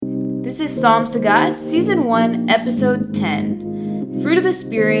This is Psalms to God, Season 1, Episode 10, Fruit of the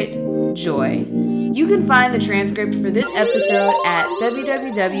Spirit, Joy. You can find the transcript for this episode at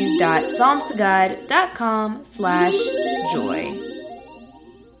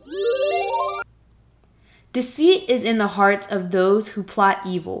www.psalmstogod.com/joy. Deceit is in the hearts of those who plot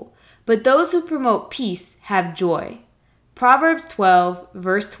evil, but those who promote peace have joy. Proverbs 12,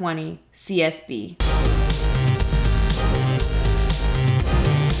 verse 20, CSB.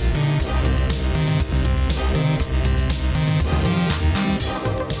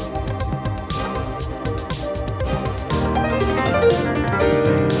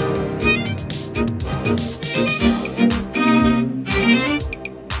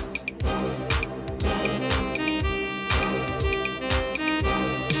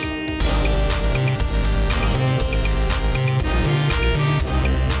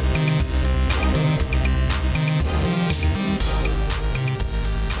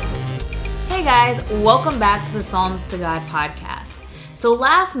 Hey guys, welcome back to the Psalms to God podcast. So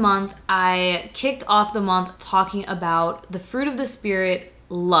last month, I kicked off the month talking about the fruit of the Spirit,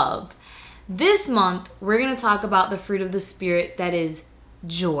 love. This month, we're going to talk about the fruit of the Spirit that is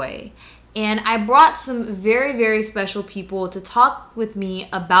joy. And I brought some very, very special people to talk with me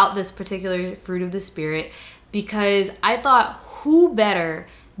about this particular fruit of the Spirit because I thought who better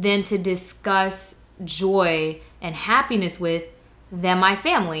than to discuss joy and happiness with than my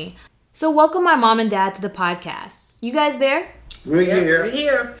family. So welcome my mom and dad to the podcast. You guys there? We're here. We're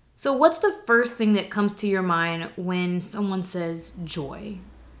here. So what's the first thing that comes to your mind when someone says joy?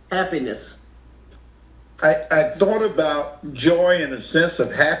 Happiness. I thought about joy in the sense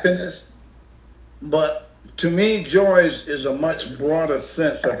of happiness, but to me, joy is a much broader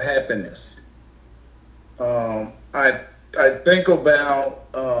sense of happiness. I think about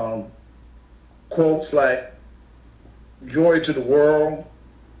quotes like "joy to the world,"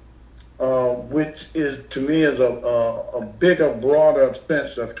 which is to me is a bigger, broader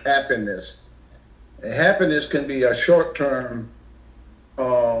sense of happiness. And happiness can be a short-term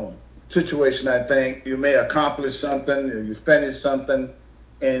situation. I think you may accomplish something, or you finish something,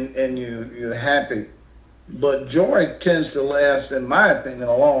 and you're happy. But joy tends to last, in my opinion,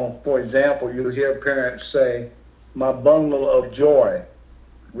 alone. For example, you hear parents say, "My bundle of joy,"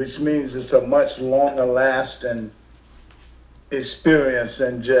 which means it's a much longer lasting experience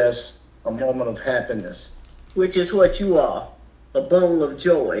than just a moment of happiness. Which is what you are, a bundle of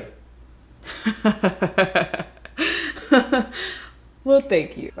joy. Well,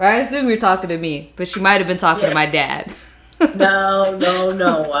 thank you. I assume you're talking to me, but she might have been talking to my dad. No.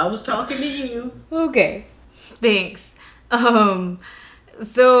 I was talking to you. Okay, thanks. So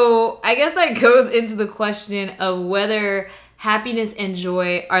I guess that goes into the question of whether happiness and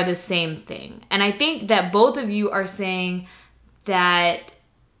joy are the same thing. And I think that both of you are saying that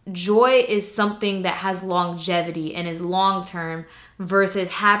joy is something that has longevity and is long-term versus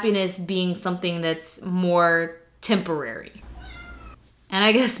happiness being something that's more temporary. And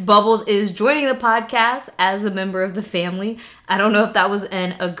I guess Bubbles is joining the podcast as a member of the family. I don't know if that was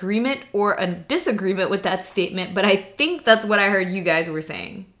an agreement or a disagreement with that statement, but I think that's what I heard you guys were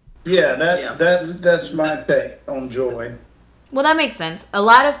saying. Yeah, that's my take on joy. Well, that makes sense. A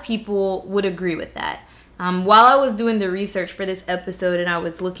lot of people would agree with that. While I was doing the research for this episode and I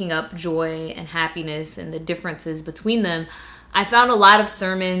was looking up joy and happiness and the differences between them, I found a lot of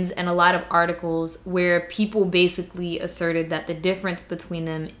sermons and a lot of articles where people basically asserted that the difference between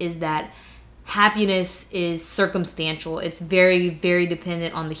them is that happiness is circumstantial. It's very, very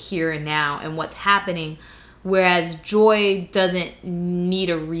dependent on the here and now and what's happening, whereas joy doesn't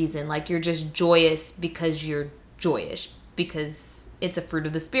need a reason. Like you're just joyous because you're joyous, because it's a fruit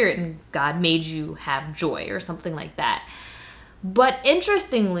of the Spirit and God made you have joy or something like that. But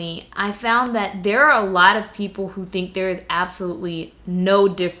interestingly, I found that there are a lot of people who think there is absolutely no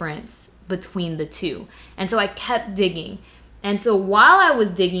difference between the two. And so I kept digging. And so while I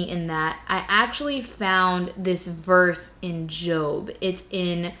was digging in that, I actually found this verse in Job. It's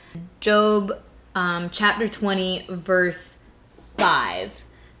in Job chapter 20, verse 5.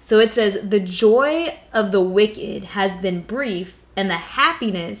 So it says, "The joy of the wicked has been brief, and the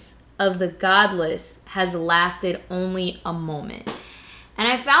happiness of the godless has lasted only a moment." And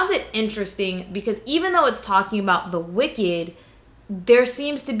I found it interesting because even though it's talking about the wicked, there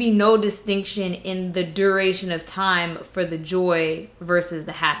seems to be no distinction in the duration of time for the joy versus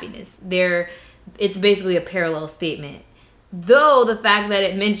the happiness. It's basically a parallel statement. Though the fact that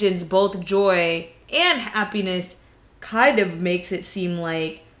it mentions both joy and happiness kind of makes it seem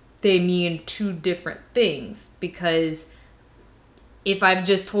like they mean two different things, because if I've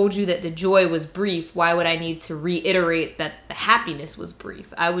just told you that the joy was brief, why would I need to reiterate that the happiness was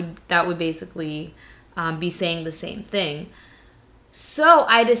brief? That would basically be saying the same thing. So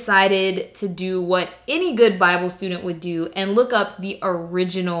I decided to do what any good Bible student would do and look up the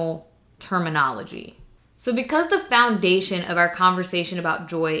original terminology. So because the foundation of our conversation about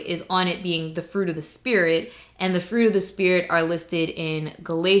joy is on it being the fruit of the Spirit, and the fruit of the Spirit are listed in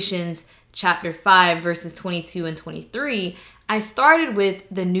Galatians chapter 5, verses 22 and 23, I started with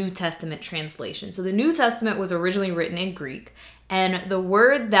the New Testament translation. So the New Testament was originally written in Greek, and the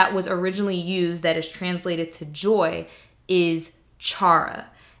word that was originally used that is translated to joy is chara.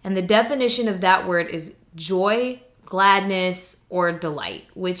 And the definition of that word is joy, gladness, or delight,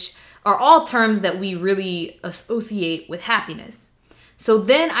 which are all terms that we really associate with happiness. So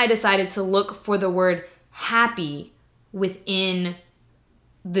then I decided to look for the word happy within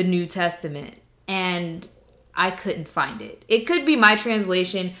the New Testament, and I couldn't find it. It could be my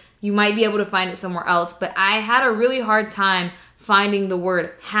translation. You might be able to find it somewhere else, but I had a really hard time finding the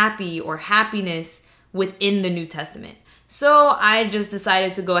word happy or happiness within the New Testament. So I just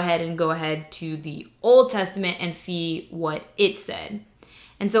decided to go ahead to the Old Testament and see what it said.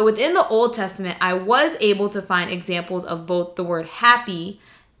 And so within the Old Testament, I was able to find examples of both the word happy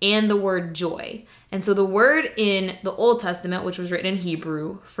and the word joy. And so the word in the Old Testament, which was written in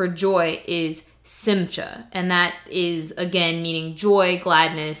Hebrew, for joy is simcha. And that is, again, meaning joy,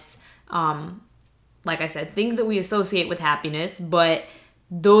 gladness, like I said, things that we associate with happiness, but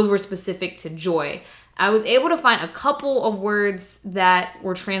those were specific to joy. I was able to find a couple of words that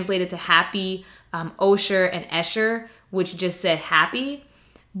were translated to happy, osher and esher, which just said happy.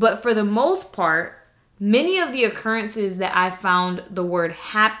 But for the most part, many of the occurrences that I found the word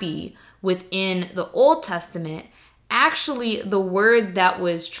happy within the Old Testament, actually the word that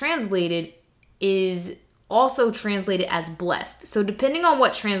was translated is also translated as blessed. So depending on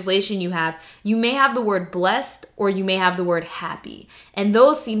what translation you may have the word blessed or you may have the word happy. And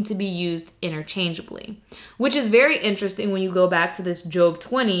those seem to be used interchangeably, which is very interesting when you go back to this Job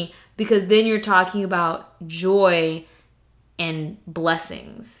 20, because then you're talking about joy and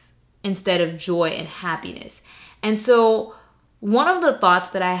blessings instead of joy and happiness. And so one of the thoughts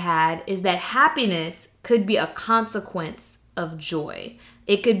that I had is that happiness could be a consequence of joy.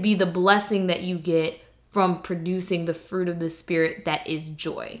 It could be the blessing that you get from producing the fruit of the Spirit that is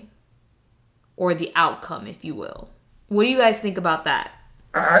joy, or the outcome, if you will. What do you guys think about that?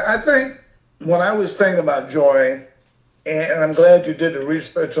 I think when I was thinking about joy, and I'm glad you did the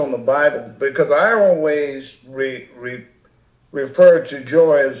research on the Bible, because I always refer to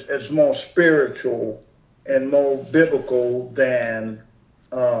joy as more spiritual and more biblical than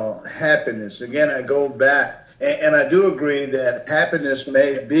happiness. Again, I go back, and I do agree that happiness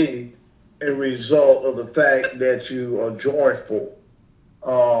may be a result of the fact that you are joyful.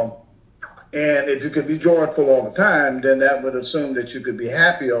 And if you could be joyful all the time, then that would assume that you could be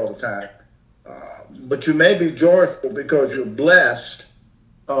happy all the time. But you may be joyful because you're blessed,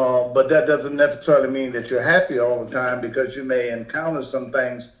 but that doesn't necessarily mean that you're happy all the time, because you may encounter some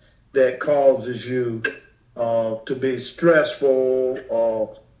things that causes you to be stressful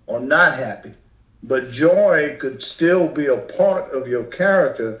or not happy. But joy could still be a part of your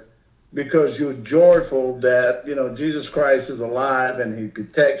character, because you're joyful that, Jesus Christ is alive and he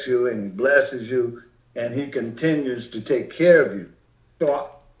protects you and he blesses you and he continues to take care of you. So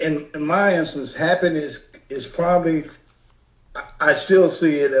in my instance, happiness is probably, I still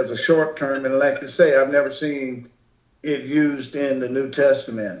see it as a short term. And like you say, I've never seen it used in the New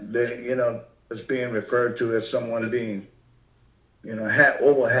Testament, that, it's being referred to as someone being,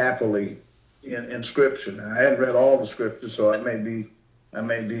 over happily in Scripture. Now, I haven't read all the Scripture, so I may be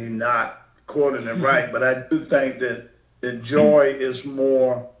not quoting it right, but I do think that joy is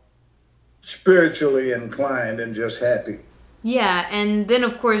more spiritually inclined than just happy. Yeah, and then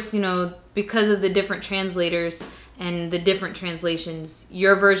of course, because of the different translators and the different translations,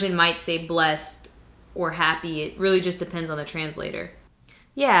 your version might say blessed or happy. It really just depends on the translator.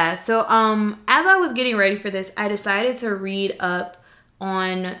 Yeah, so as I was getting ready for this, I decided to read up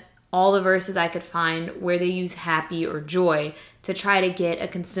on all the verses I could find where they use happy or joy to try to get a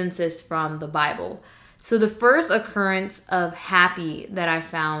consensus from the Bible. So the first occurrence of happy that I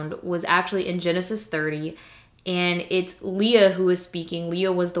found was actually in Genesis 30, and it's Leah who is speaking.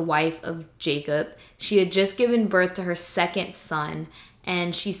 Leah was the wife of Jacob. She had just given birth to her second son,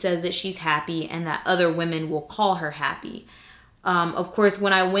 and she says that she's happy and that other women will call her happy. Of course,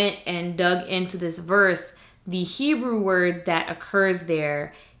 when I went and dug into this verse, the Hebrew word that occurs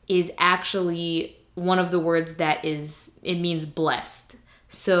there is actually one of the words it means blessed.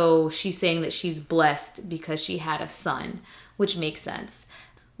 So she's saying that she's blessed because she had a son, which makes sense.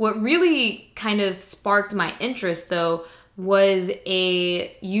 What really kind of sparked my interest, though, was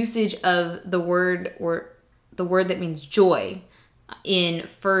a usage of the word, or the word that means joy, in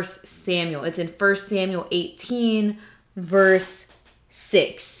 1 Samuel. It's in 1 Samuel 18, verse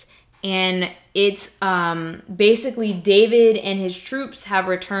 6. And it's basically David and his troops have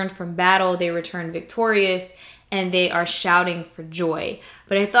returned from battle. They returned victorious, and they are shouting for joy.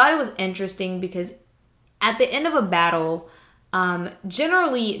 But I thought it was interesting because at the end of a battle,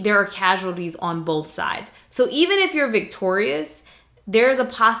 generally there are casualties on both sides. So even if you're victorious, there's a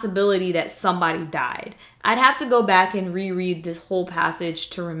possibility that somebody died. I'd have to go back and reread this whole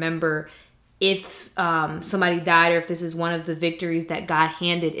passage to remember if somebody died, or if this is one of the victories that God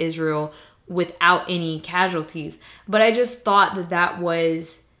handed Israel without any casualties. But I just thought that that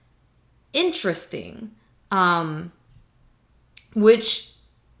was interesting, which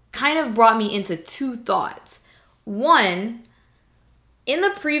kind of brought me into two thoughts. One, in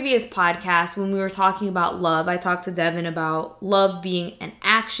the previous podcast, when we were talking about love, I talked to Devin about love being an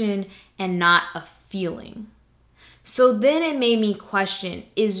action and not a feeling. So then it made me question,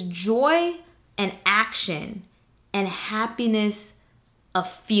 is joy an action and happiness a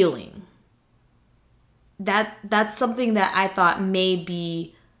feeling? That's something that I thought may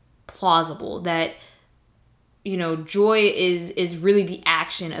be plausible, that, you know, joy is really the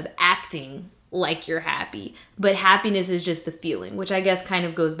action of acting like you're happy, but happiness is just the feeling, which I guess kind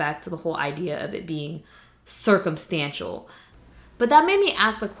of goes back to the whole idea of it being circumstantial. But that made me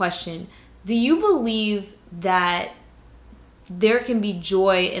ask the question, do you believe that there can be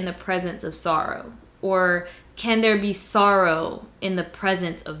joy in the presence of sorrow? Or can there be sorrow in the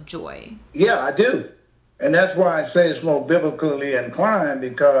presence of joy? Yeah, I do. And that's why I say it's more biblically inclined,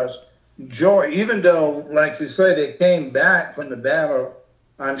 because joy, even though, like you say, they came back from the battle,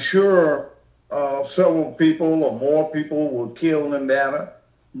 I'm sure several people or more people were killed in battle,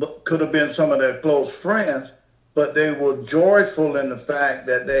 but could have been some of their close friends, but they were joyful in the fact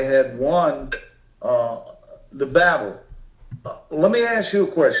that they had won the battle. Let me ask you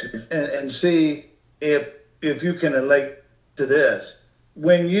a question and see if you can relate to this.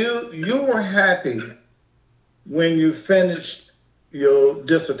 When you were happy when you finished your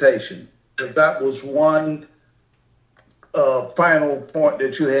dissertation, if that was one final point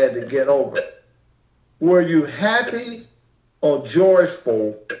that you had to get over, were you happy or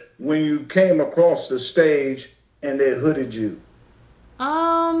joyful when you came across the stage and they hooded you?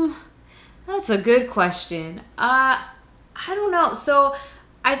 That's a good question. I don't know. So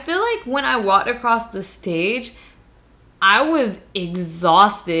I feel like when I walked across the stage, I was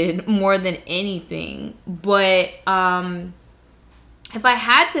exhausted more than anything. But if I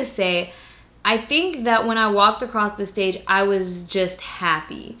had to say, I think that when I walked across the stage, I was just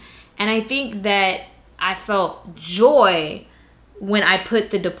happy. And I think that I felt joy when I put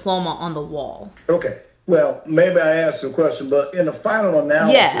the diploma on the wall. Okay. Well, maybe I asked the question, but in the final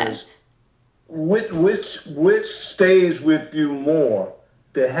analysis, which stays with you more?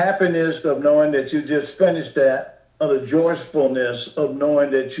 The happiness of knowing that you just finished that, or the joyfulness of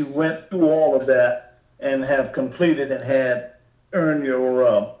knowing that you went through all of that and have completed and had earned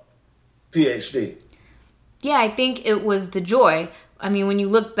your PhD? Yeah, I think it was the joy. I mean, when you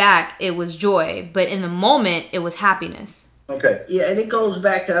look back, it was joy, but in the moment, it was happiness. Okay. Yeah, and it goes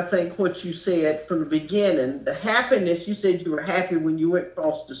back to, I think, what you said from the beginning. The happiness, you said you were happy when you went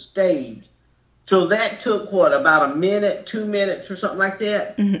across the stage. So that took, what, about a minute, 2 minutes or something like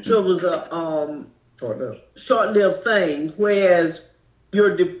that? Mm-hmm. So it was a short-lived thing, whereas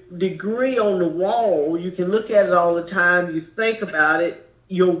your degree on the wall, you can look at it all the time, you think about it,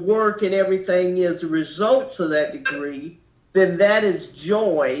 your work and everything is the results of that degree, then that is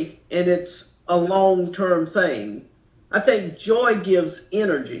joy, and it's a long-term thing. I think joy gives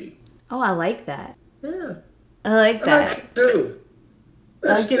energy. Oh, I like that. Yeah. I like that. I like it too.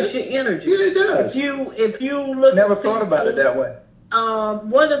 That gives you energy. Yeah, it does. If you look, never thought about it that way.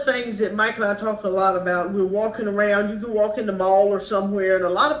 One of the things that Mike and I talk a lot about, we're walking around, you can walk in the mall or somewhere, and a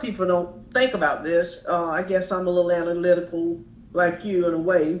lot of people don't think about this. I guess I'm a little analytical like you in a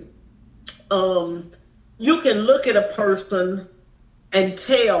way. You can look at a person and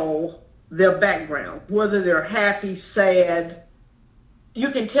tell their background, whether they're happy, sad. You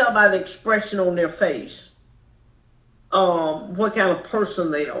can tell by the expression on their face what kind of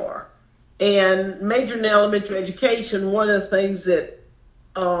person they are. And majoring in elementary education, one of the things that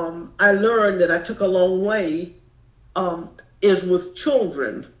I learned that I took a long way is with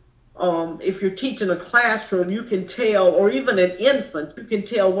children. If you're teaching a classroom, you can tell, or even an infant, you can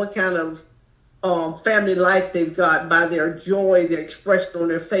tell what kind of family life they've got by their joy, their expression on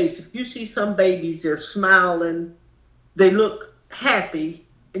their face. If you see some babies, they're smiling, they look happy,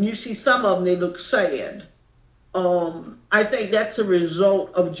 and you see some of them, they look sad. I think that's a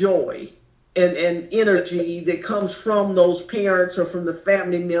result of joy and energy that comes from those parents or from the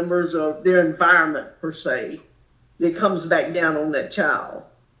family members or their environment per se, that comes back down on that child.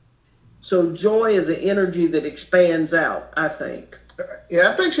 So joy is an energy that expands out, I think. Yeah,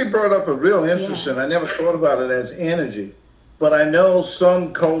 I think she brought up a real interesting. I never thought about it as energy, but I know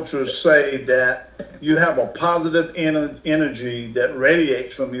some cultures say that you have a positive energy that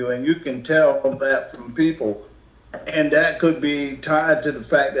radiates from you, and you can tell that from people. And that could be tied to the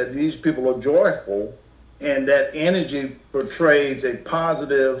fact that these people are joyful, and that energy portrays a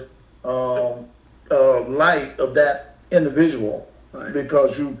positive light of that individual, right,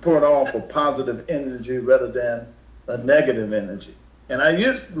 because you put off a positive energy rather than a negative energy. And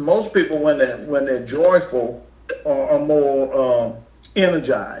most people when they're joyful are more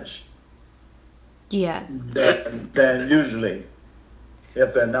energized. Yeah. Than usually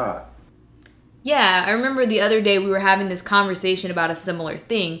if they're not. Yeah, I remember the other day we were having this conversation about a similar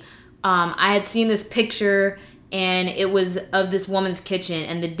thing. I had seen this picture, and it was of this woman's kitchen,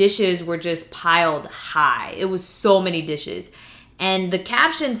 and the dishes were just piled high. It was so many dishes. And the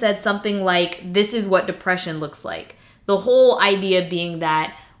caption said something like, "This is what depression looks like." The whole idea being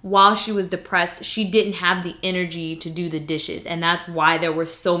that while she was depressed, she didn't have the energy to do the dishes, and that's why there were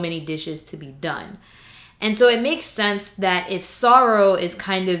so many dishes to be done. And so it makes sense that if sorrow is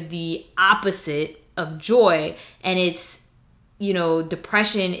kind of the opposite of joy, and it's,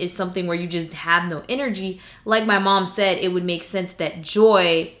 depression is something where you just have no energy, like my mom said, it would make sense that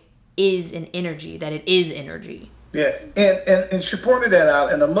joy is an energy, that it is energy. Yeah, and she pointed that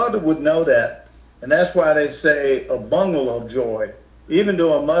out, and a mother would know that. And that's why they say a bundle of joy. Even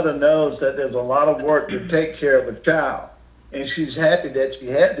though a mother knows that there's a lot of work to take care of a child, and she's happy that she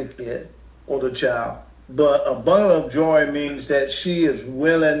had the kid or the child, but a bundle of joy means that she is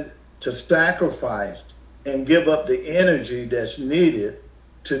willing to sacrifice and give up the energy that's needed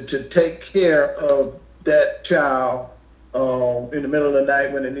to take care of that child in the middle of the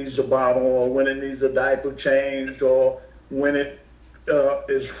night when it needs a bottle, or when it needs a diaper change, or when it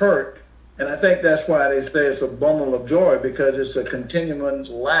is hurt. And I think that's why they say it's a bundle of joy, because it's a continuous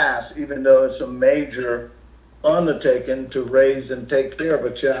last, even though it's a major undertaking to raise and take care of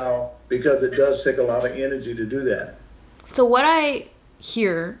a child, because it does take a lot of energy to do that. So what I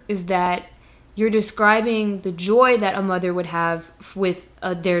hear is that you're describing the joy that a mother would have with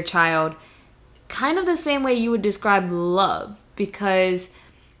their child kind of the same way you would describe love, because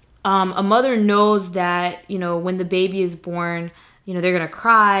a mother knows that, when the baby is born, they're going to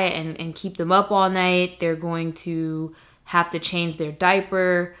cry and keep them up all night. They're going to have to change their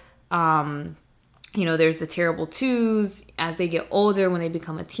diaper. There's the terrible twos. As they get older, when they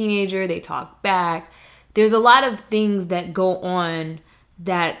become a teenager, they talk back. There's a lot of things that go on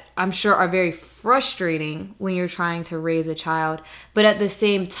that I'm sure are very frustrating when you're trying to raise a child. But at the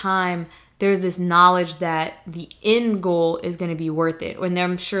same time, there's this knowledge that the end goal is going to be worth it. And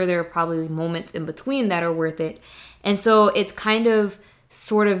I'm sure there are probably moments in between that are worth it. And so it's kind of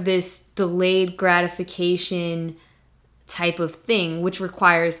sort of this delayed gratification type of thing, which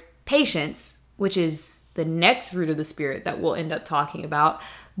requires patience, which is the next fruit of the spirit that we'll end up talking about.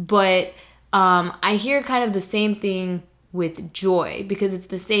 But I hear kind of the same thing with joy, because it's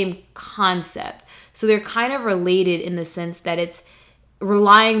the same concept. So they're kind of related in the sense that it's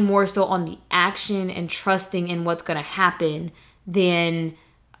relying more so on the action and trusting in what's going to happen than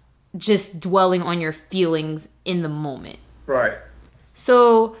just dwelling on your feelings in the moment. Right.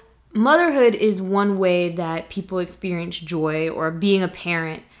 So motherhood is one way that people experience joy, or being a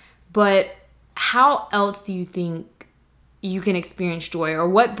parent. But how else do you think you can experience joy, or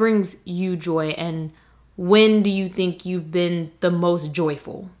what brings you joy, and when do you think you've been the most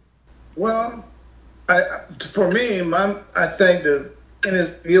joyful? Well, for me, I think that,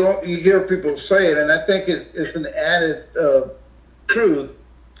 and you hear people say it, and I think it's an added truth.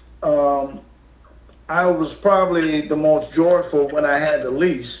 I was probably the most joyful when I had the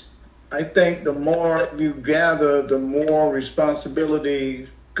least. I think the more you gather, the more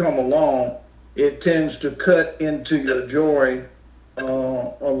responsibilities come along. It tends to cut into your joy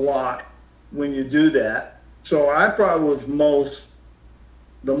a lot when you do that. So I probably was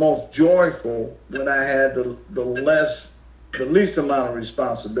the most joyful when I had the least amount of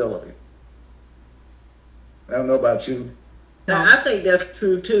responsibility. I don't know about you. Now, I think that's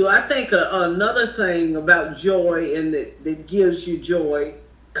true too. I think another thing about joy, and that gives you joy.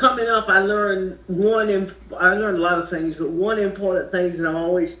 Coming up, I learned a lot of things, but one important thing that I'm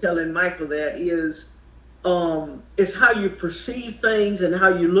always telling Michael that is how you perceive things and how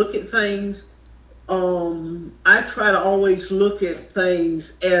you look at things. I try to always look at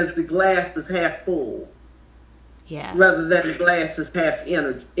things as the glass is half full Yeah. rather than the glass is half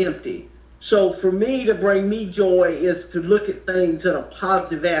empty. So for me to bring me joy is to look at things in a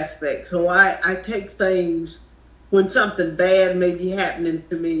positive aspect. So I take things when something bad may be happening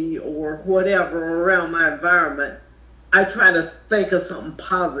to me or whatever or around my environment, I try to think of something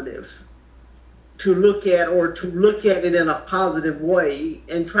positive to look at or to look at it in a positive way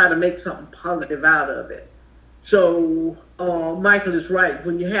and try to make something positive out of it. So Michael is right.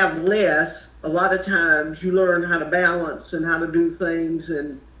 When you have less, a lot of times you learn how to balance and how to do things,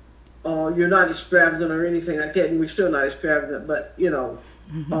 and you're not extravagant or anything like that. And we're still not extravagant, but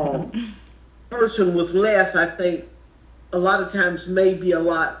person with less, I think, a lot of times may be a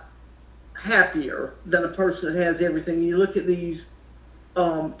lot happier than a person that has everything. You look at these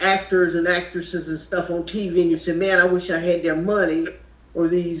actors and actresses and stuff on TV, and you say, "Man, I wish I had their money." Or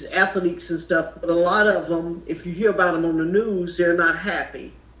these athletes and stuff, but a lot of them, if you hear about them on the news, they're not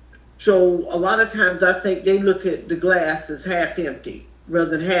happy. So a lot of times I think they look at the glass as half empty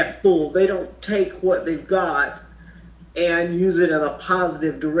rather than half full. They don't take what they've got and use it in a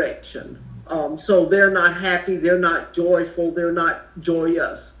positive direction. So they're not happy, they're not joyful, they're not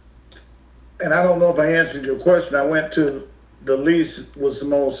joyous. And I don't know if I answered your question. I went to the least was the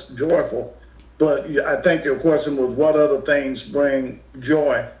most joyful. But I think your question was what other things bring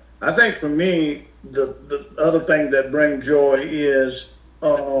joy. I think for me, the other thing that brings joy is,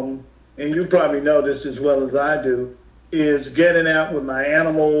 and you probably know this as well as I do, is getting out with my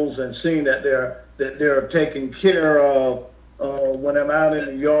animals and seeing that they're taken care of when I'm out in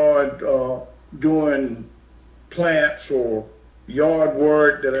the yard doing plants or yard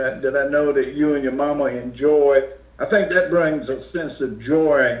work that I know that you and your mama enjoy. I think that brings a sense of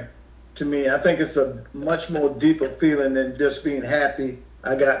joy to me. I think it's a much more deeper feeling than just being happy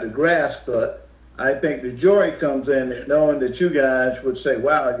I got the grass cut. I think the joy comes in knowing that you guys would say,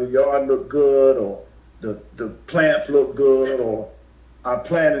 wow, your yard look good, or the plants look good, or I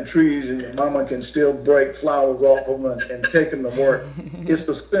planted trees and your mama can still break flowers off of them and take them to work. It's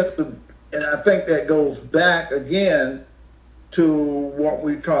the sense of, and I think that goes back again to what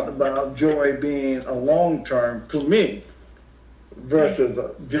we talked about, joy being a long term to me, versus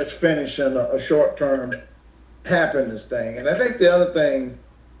just finishing a short-term happiness thing. And I think the other thing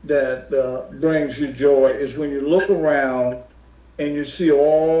that brings you joy is when you look around and you see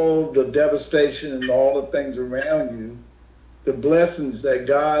all the devastation and all the things around you, the blessings that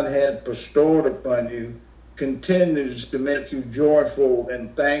God had bestowed upon you continues to make you joyful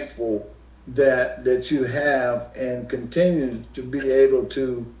and thankful that you have, and continues to be able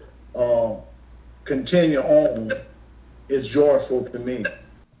to continue on is joyful to me.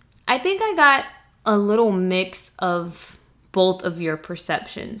 I think I got a little mix of both of your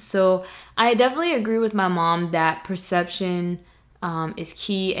perceptions. So I definitely agree with my mom that perception is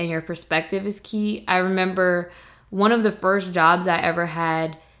key and your perspective is key. I remember one of the first jobs I ever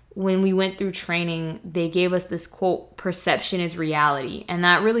had, when we went through training, they gave us this quote, "Perception is reality." And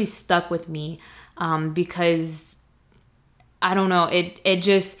that really stuck with me because, I don't know, it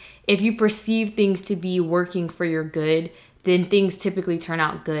just, if you perceive things to be working for your good, then things typically turn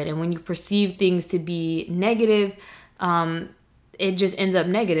out good. And when you perceive things to be negative, it just ends up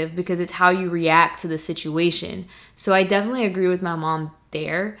negative because it's how you react to the situation. So I definitely agree with my mom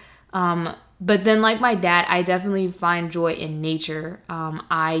there. But then, like my dad, I definitely find joy in nature.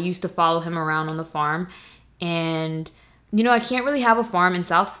 I used to follow him around on the farm, and I can't really have a farm in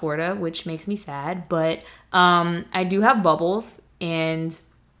South Florida, which makes me sad, but I do have bubbles, and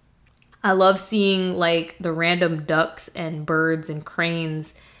I love seeing like the random ducks and birds and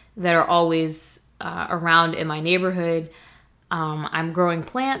cranes that are always around in my neighborhood. I'm growing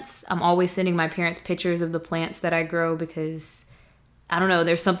plants. I'm always sending my parents pictures of the plants that I grow because, I don't know,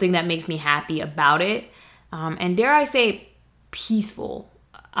 there's something that makes me happy about it. And dare I say, peaceful.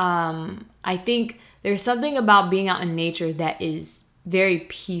 I think there's something about being out in nature that is very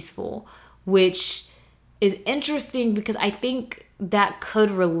peaceful, which is interesting because I think that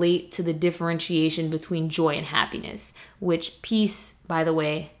could relate to the differentiation between joy and happiness, which peace, by the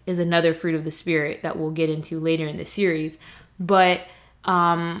way, is another fruit of the spirit that we'll get into later in the series. But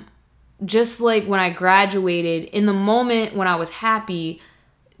just like when I graduated, in the moment when I was happy,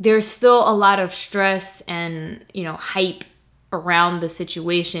 there's still a lot of stress and, hype around the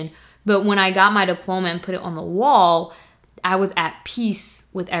situation. But when I got my diploma and put it on the wall, I was at peace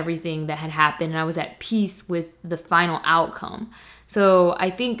with everything that had happened, and I was at peace with the final outcome. So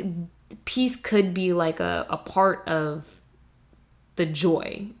I think peace could be like a part of the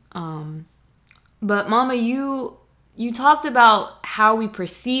joy. But Mama, you talked about how we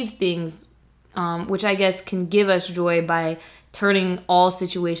perceive things which I guess can give us joy by turning all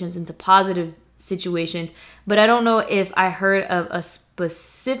situations into positive situations. But I don't know if I heard of a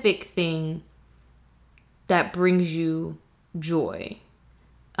specific thing that brings you joy.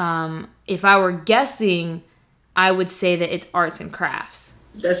 If I were guessing, I would say that it's arts and crafts.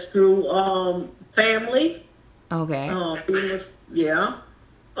 That's true. Family. Okay. Yeah.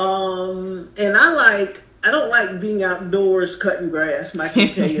 And I don't like being outdoors cutting grass. I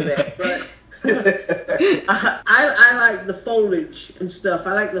can tell you that, but I like the foliage and stuff.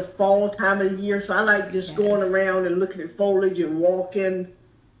 I like the fall time of the year, so I like just going around and looking at foliage and walking,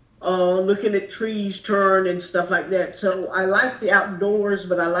 looking at trees turn and stuff like that. So I like the outdoors,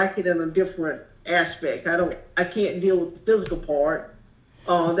 but I like it in a different aspect. I can't deal with the physical part.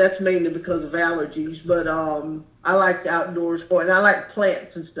 That's mainly because of allergies, but I like the outdoors part, and I like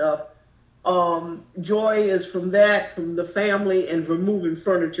plants and stuff. Joy is from the family and from moving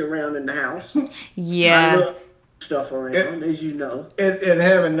furniture around in the house. Yeah. I love stuff around, as you know. And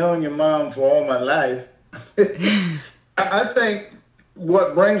having known your mom for all my life, I think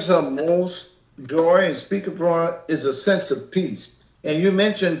what brings her most joy and speak of joy is a sense of peace. And you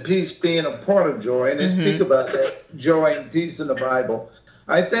mentioned peace being a part of joy, and they speak about that joy and peace in the Bible.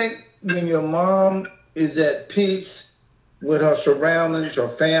 I think when your mom is at peace with her surroundings, her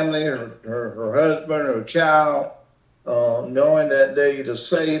family, her husband, her child, knowing that they're either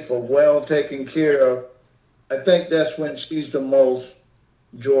safe or well taken care of, I think that's when she's the most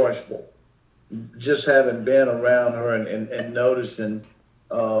joyful. Just having been around her and noticing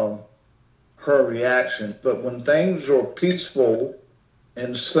her reaction. But when things are peaceful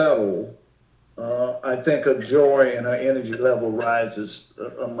and settled, I think her joy and her energy level rises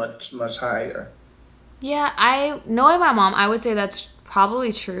much, much higher. Yeah, knowing my mom, I would say that's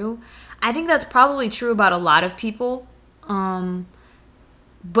probably true. I think that's probably true about a lot of people.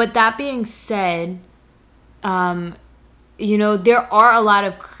 But that being said, there are a lot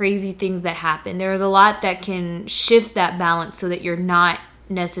of crazy things that happen. There's a lot that can shift that balance so that you're not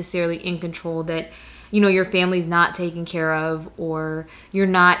necessarily in control, that your family's not taken care of, or you're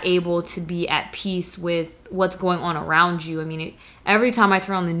not able to be at peace with what's going on around you. I mean, every time I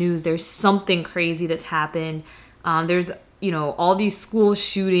turn on the news, there's something crazy that's happened. There's, all these school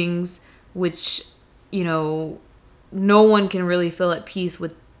shootings, which, no one can really feel at peace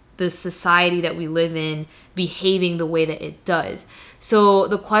with the society that we live in behaving the way that it does. So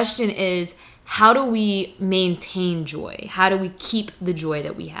the question is, how do we maintain joy? How do we keep the joy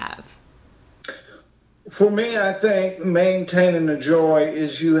that we have? For me, I think maintaining the joy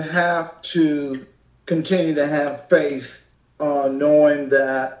is you have to continue to have faith, knowing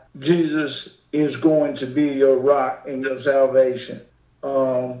that Jesus is going to be your rock and your salvation.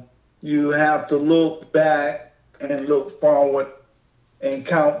 You have to look back and look forward and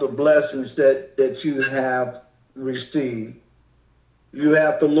count the blessings that you have received. You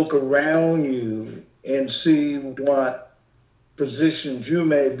have to look around you and see what positions you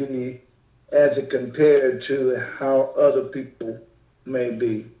may be as it compared to how other people may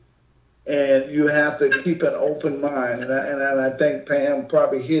be. And you have to keep an open mind. And I think Pam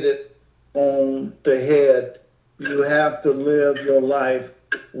probably hit it on the head. You have to live your life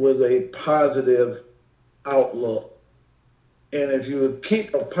with a positive outlook. And if you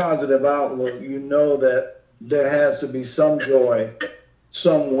keep a positive outlook, you know that there has to be some joy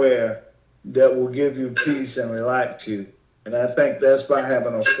somewhere that will give you peace and relax you. And I think that's by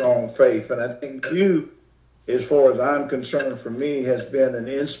having a strong faith. And I think you, as far as I'm concerned, for me, has been an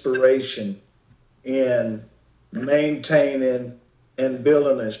inspiration in maintaining and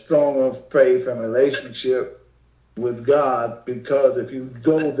building a stronger faith and relationship with God. Because if you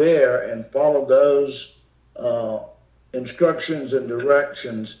go there and follow those instructions and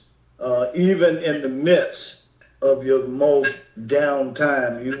directions, even in the midst of your most down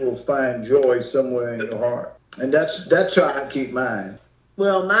time, you will find joy somewhere in your heart. And that's how I keep mine.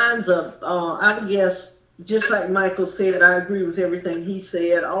 Well, mine's I would guess, just like Michael said, I agree with everything he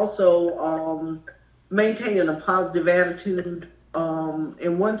said. Also, maintaining a positive attitude.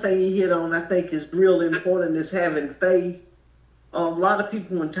 And one thing he hit on, I think, is real important, is having faith. A lot of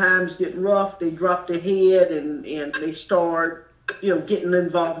people, when times get rough, they drop their head and they start, getting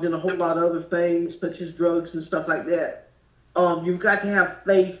involved in a whole lot of other things, such as drugs and stuff like that. You've got to have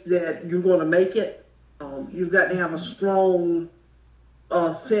faith that you're going to make it. You've got to have a strong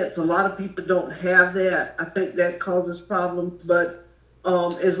sense. A lot of people don't have that. I think that causes problems. But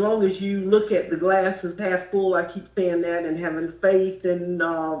as long as you look at the glass as half full, I keep saying that, and having faith in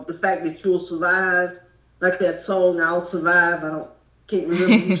the fact that you'll survive. Like that song, "I'll Survive." Can't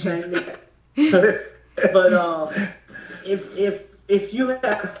remember who sang that. But if if you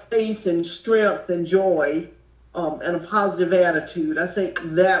have faith and strength and joy, and a positive attitude, I think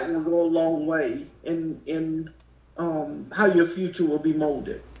that will go a long way in how your future will be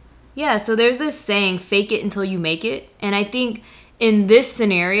molded. Yeah, so there's this saying, fake it until you make it. And I think in this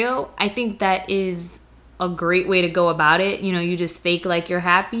scenario, I think that is a great way to go about it. You know, you just fake like you're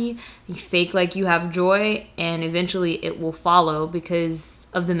happy, you fake like you have joy, and eventually it will follow because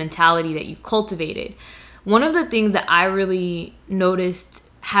of the mentality that you've cultivated. One of the things that I really noticed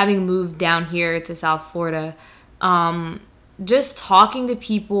having moved down here to South Florida, just talking to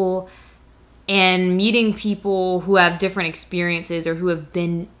people and meeting people who have different experiences or who have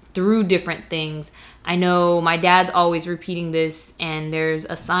been through different things. I know my dad's always repeating this, and there's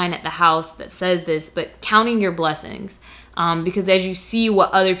a sign at the house that says this, but counting your blessings. Because as you see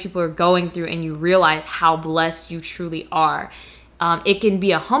what other people are going through and you realize how blessed you truly are, it can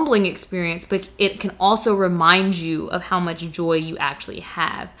be a humbling experience, but it can also remind you of how much joy you actually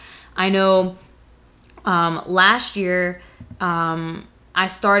have. I know last year, I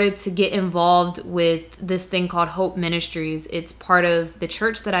started to get involved with this thing called Hope Ministries. It's part of the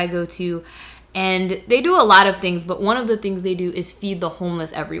church that I go to, and they do a lot of things, but one of the things they do is feed the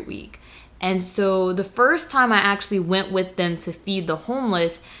homeless every week. And so the first time I actually went with them to feed the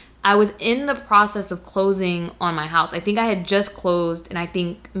homeless, I was in the process of closing on my house. I think I had just closed, and I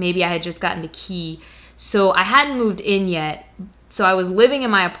think maybe I had just gotten the key. So I hadn't moved in yet. So I was living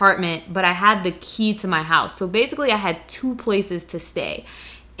in my apartment, but I had the key to my house. So basically I had two places to stay.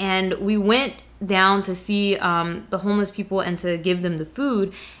 And we went down to see the homeless people and to give them the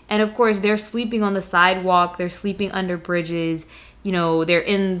food. And of course, they're sleeping on the sidewalk. They're sleeping under bridges. You know, they're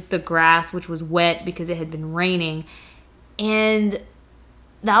in the grass, which was wet because it had been raining. And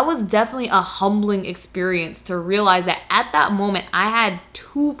that was definitely a humbling experience to realize that at that moment, I had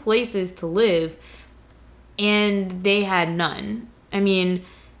two places to live and they had none. I mean,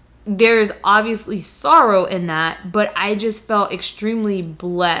 there's obviously sorrow in that, but I just felt extremely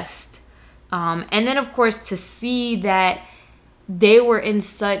blessed. And then, of course, to see that they were in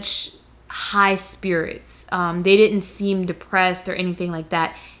such high spirits. They didn't seem depressed or anything like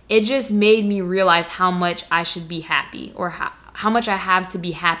that. It just made me realize how much I should be happy, or how much I have to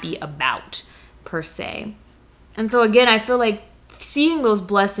be happy about, per se. And so, again, I feel like seeing those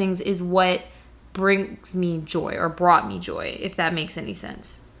blessings is what brings me joy, or brought me joy, if that makes any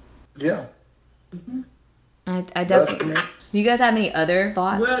sense. Yeah. Mm-hmm. I definitely. Do you guys have any other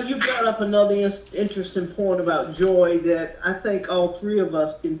thoughts? Well, you brought up another interesting point about joy that I think all three of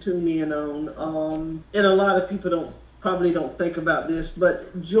us can tune in on. And a lot of people probably don't think about this,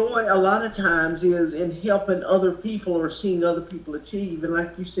 but joy a lot of times is in helping other people or seeing other people achieve. And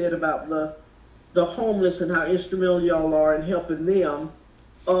like you said about the homeless and how instrumental y'all are in helping them.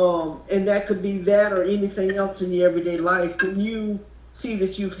 And that could be that or anything else in your everyday life. When you see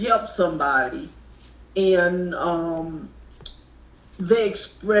that you've helped somebody and they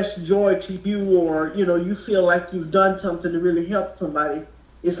express joy to you, or you feel like you've done something to really help somebody,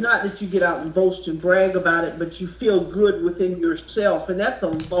 it's not that you get out and boast and brag about it, but you feel good within yourself. And that's a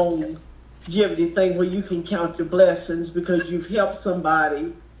longevity thing where you can count your blessings because you've helped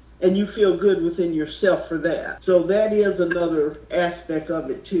somebody and you feel good within yourself for that. So that is another aspect of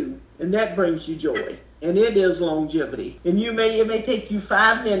it too. And that brings you joy. And it is longevity. And it may take you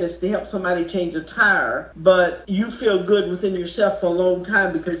 5 minutes to help somebody change a tire, but you feel good within yourself for a long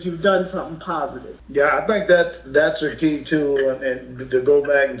time because you've done something positive. Yeah, I think that's a key too. And to go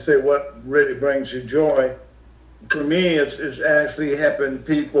back and say what really brings you joy, for me, it's actually helping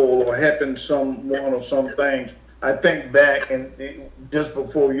people or helping someone or some things. I think back and just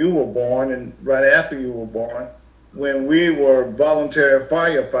before you were born and right after you were born, when we were volunteer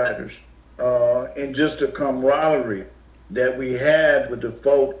firefighters, and just the camaraderie that we had with the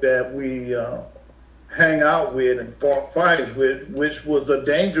folk that we hang out with and fought fights with, which was a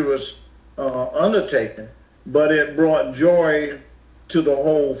dangerous undertaking, but it brought joy to the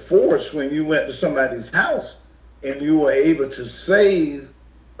whole force when you went to somebody's house and you were able to save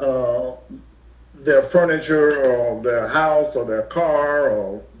their furniture or their house or their car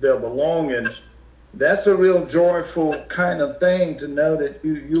or their belongings. That's a real joyful kind of thing to know that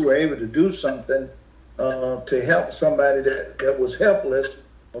you were able to do something to help somebody that was helpless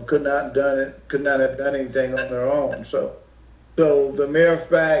or could not have done anything on their own. So the mere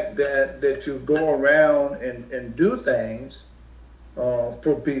fact that you go around and do things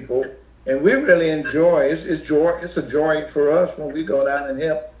for people, and we really enjoy it's joy. It's a joy for us when we go down and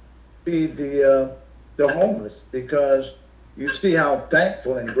help feed the homeless, because you see how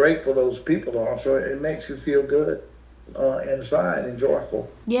thankful and grateful those people are. So it makes you feel good inside and joyful.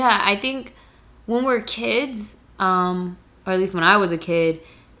 Yeah, I think when we're kids, or at least when I was a kid,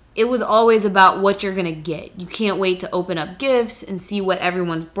 it was always about what you're going to get. You can't wait to open up gifts and see what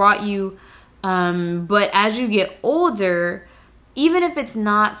everyone's brought you. But as you get older, even if it's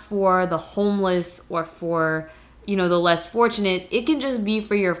not for the homeless or for, the less fortunate, it can just be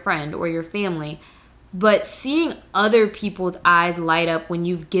for your friend or your family. But seeing other people's eyes light up when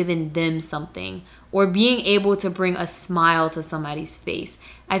you've given them something, or being able to bring a smile to somebody's face,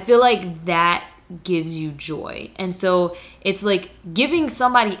 I feel like that gives you joy. And so it's like giving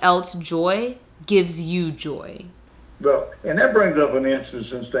somebody else joy gives you joy. Well, and that brings up an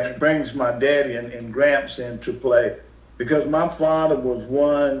interesting thing. It brings my daddy and Gramps into play, because my father was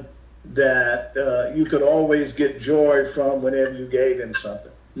one that you could always get joy from whenever you gave him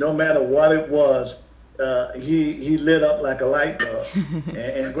something. No matter what it was, he lit up like a light bulb.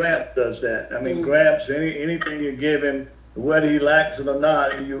 and Gramps does that. I mean, Gramps, anything you give him, whether he likes it or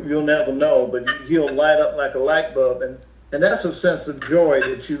not, you'll never know, but he'll light up like a light bulb. And that's a sense of joy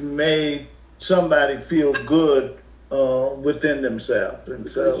that you made somebody feel good within themselves. And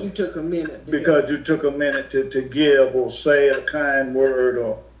so, because you took a minute. Because you took a minute to give or say a kind word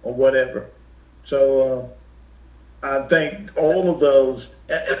or whatever. So I think all of those,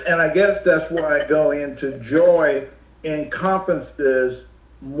 and I guess that's why I go into joy encompasses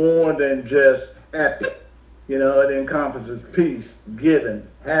more than just happy. It encompasses peace, giving,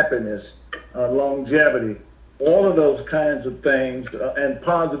 happiness, longevity, all of those kinds of things, and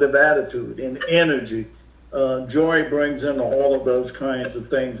positive attitude and energy. Joy brings in all of those kinds of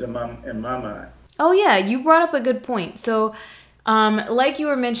things in my mind. Oh yeah, you brought up a good point. So, like you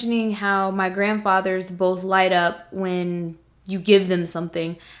were mentioning how my grandfathers both light up when you give them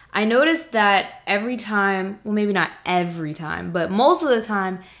something. I noticed that every time, well, maybe not every time, but most of the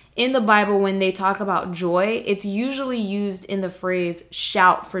time in the Bible, when they talk about joy, it's usually used in the phrase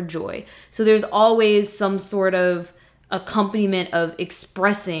shout for joy. So there's always some sort of accompaniment of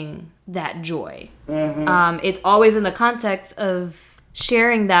expressing that joy. Mm-hmm. It's always in the context of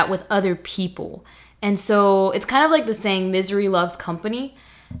sharing that with other people. And so it's kind of like the saying, misery loves company.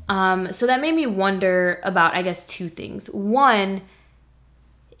 So that made me wonder about, I guess, two things. One,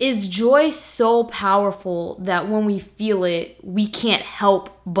 is joy so powerful that when we feel it, we can't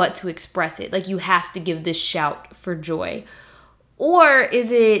help but to express it? Like, you have to give this shout for joy. Or is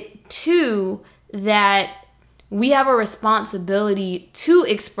it, two, that we have a responsibility to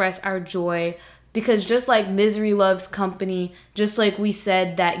express our joy, because just like misery loves company, just like we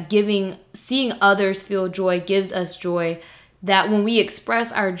said that seeing others feel joy gives us joy, that when we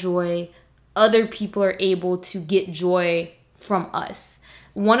express our joy, other people are able to get joy from us.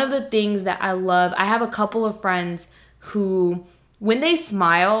 One of the things that I love, I have a couple of friends who, when they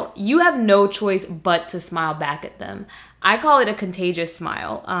smile, you have no choice but to smile back at them. I call it a contagious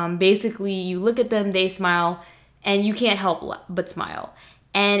smile. Basically, you look at them, they smile, and you can't help but smile.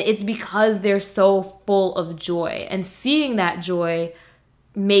 And it's because they're so full of joy. And seeing that joy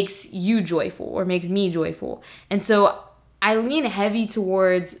makes you joyful, or makes me joyful. And so I lean heavy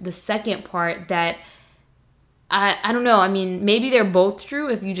towards the second part, that I don't know. I mean, maybe they're both true.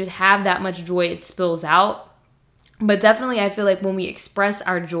 If you just have that much joy, it spills out. But definitely, I feel like when we express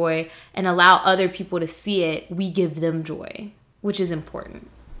our joy and allow other people to see it, we give them joy, which is important.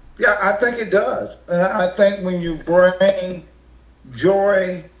 Yeah, I think it does. I think when you bring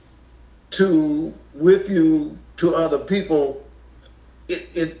joy with you to other people,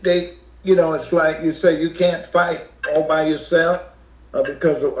 it's like you say, you can't fight all by yourself.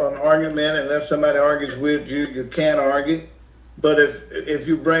 Because of an argument, unless somebody argues with you, you can't argue. But if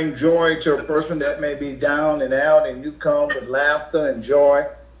you bring joy to a person that may be down and out, and you come with laughter and joy,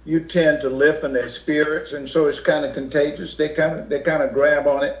 you tend to lift in their spirits, and so it's kind of contagious. They kind of grab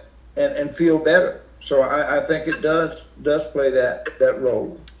on it and feel better. So I think it does play that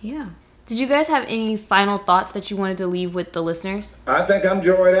role. Yeah. Did you guys have any final thoughts that you wanted to leave with the listeners? I think I'm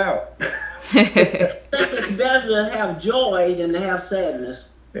joyed out. I think it's better to have joy than to have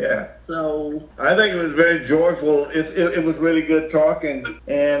sadness. Yeah. So I think it was very joyful. It was really good talking,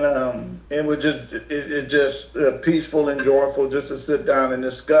 and it was just peaceful and joyful just to sit down and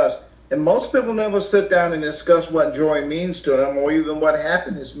discuss. And most people never sit down and discuss what joy means to them, or even what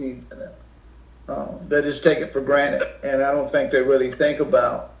happiness means to them. They just take it for granted, and I don't think they really think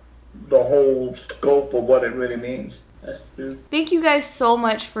about the whole scope of what it really means. That's true. Thank you guys so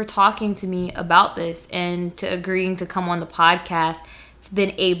much for talking to me about this and to agreeing to come on the podcast. It's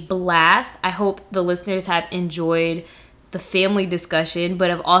been a blast. I hope the listeners have enjoyed the family discussion, but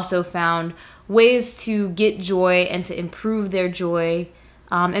have also found ways to get joy and to improve their joy,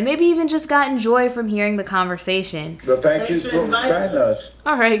 and maybe even just gotten joy from hearing the conversation. Well, thank you for inviting us.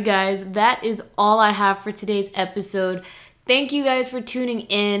 All right, guys, that is all I have for today's episode. Thank you guys for tuning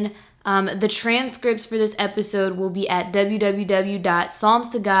in. The transcripts for this episode will be at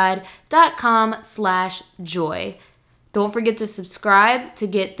www.psalmstogod.com/joy. Don't forget to subscribe to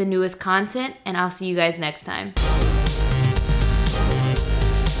get the newest content, and I'll see you guys next time.